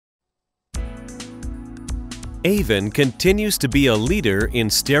Avon continues to be a leader in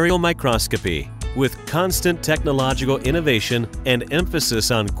stereo microscopy, with constant technological innovation and emphasis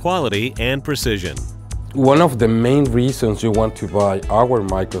on quality and precision. One of the main reasons you want to buy our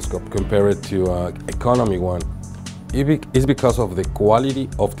microscope compared to an economy one is because of the quality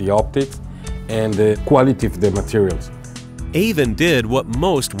of the optics and the quality of the materials. Avon did what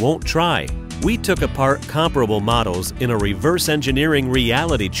most won't try. We took apart comparable models in a reverse engineering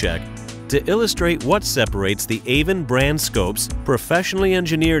reality check to illustrate what separates the Avon brand scopes, professionally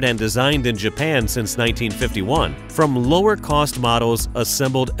engineered and designed in Japan since 1951, from lower-cost models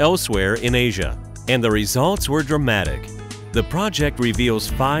assembled elsewhere in Asia. And the results were dramatic. The project reveals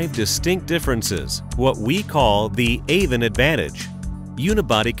 5 distinct differences, what we call the Avon advantage.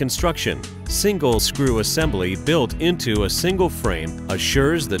 Unibody construction, single screw assembly built into a single frame,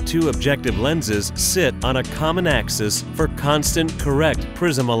 assures the 2 objective lenses sit on a common axis for constant correct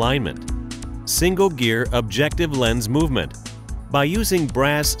prism alignment. Single gear objective lens movement. By using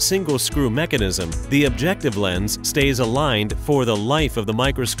brass single screw mechanism, the objective lens stays aligned for the life of the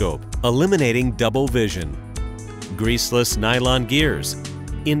microscope, eliminating double vision. Greaseless nylon gears.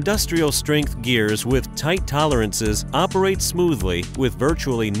 Industrial strength gears with tight tolerances operate smoothly with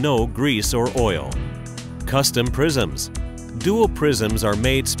virtually no grease or oil. Custom prisms. Dual prisms are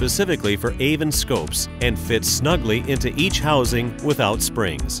made specifically for Avon scopes and fit snugly into each housing without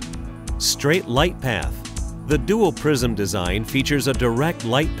springs. Straight light path. The dual prism design features a direct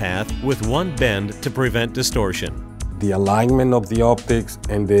light path with one bend to prevent distortion. The alignment of the optics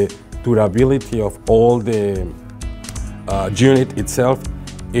and the durability of all the unit itself,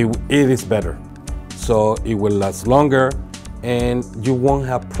 it is better. So it will last longer and you won't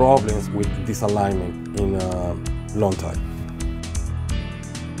have problems with disalignment in a long time.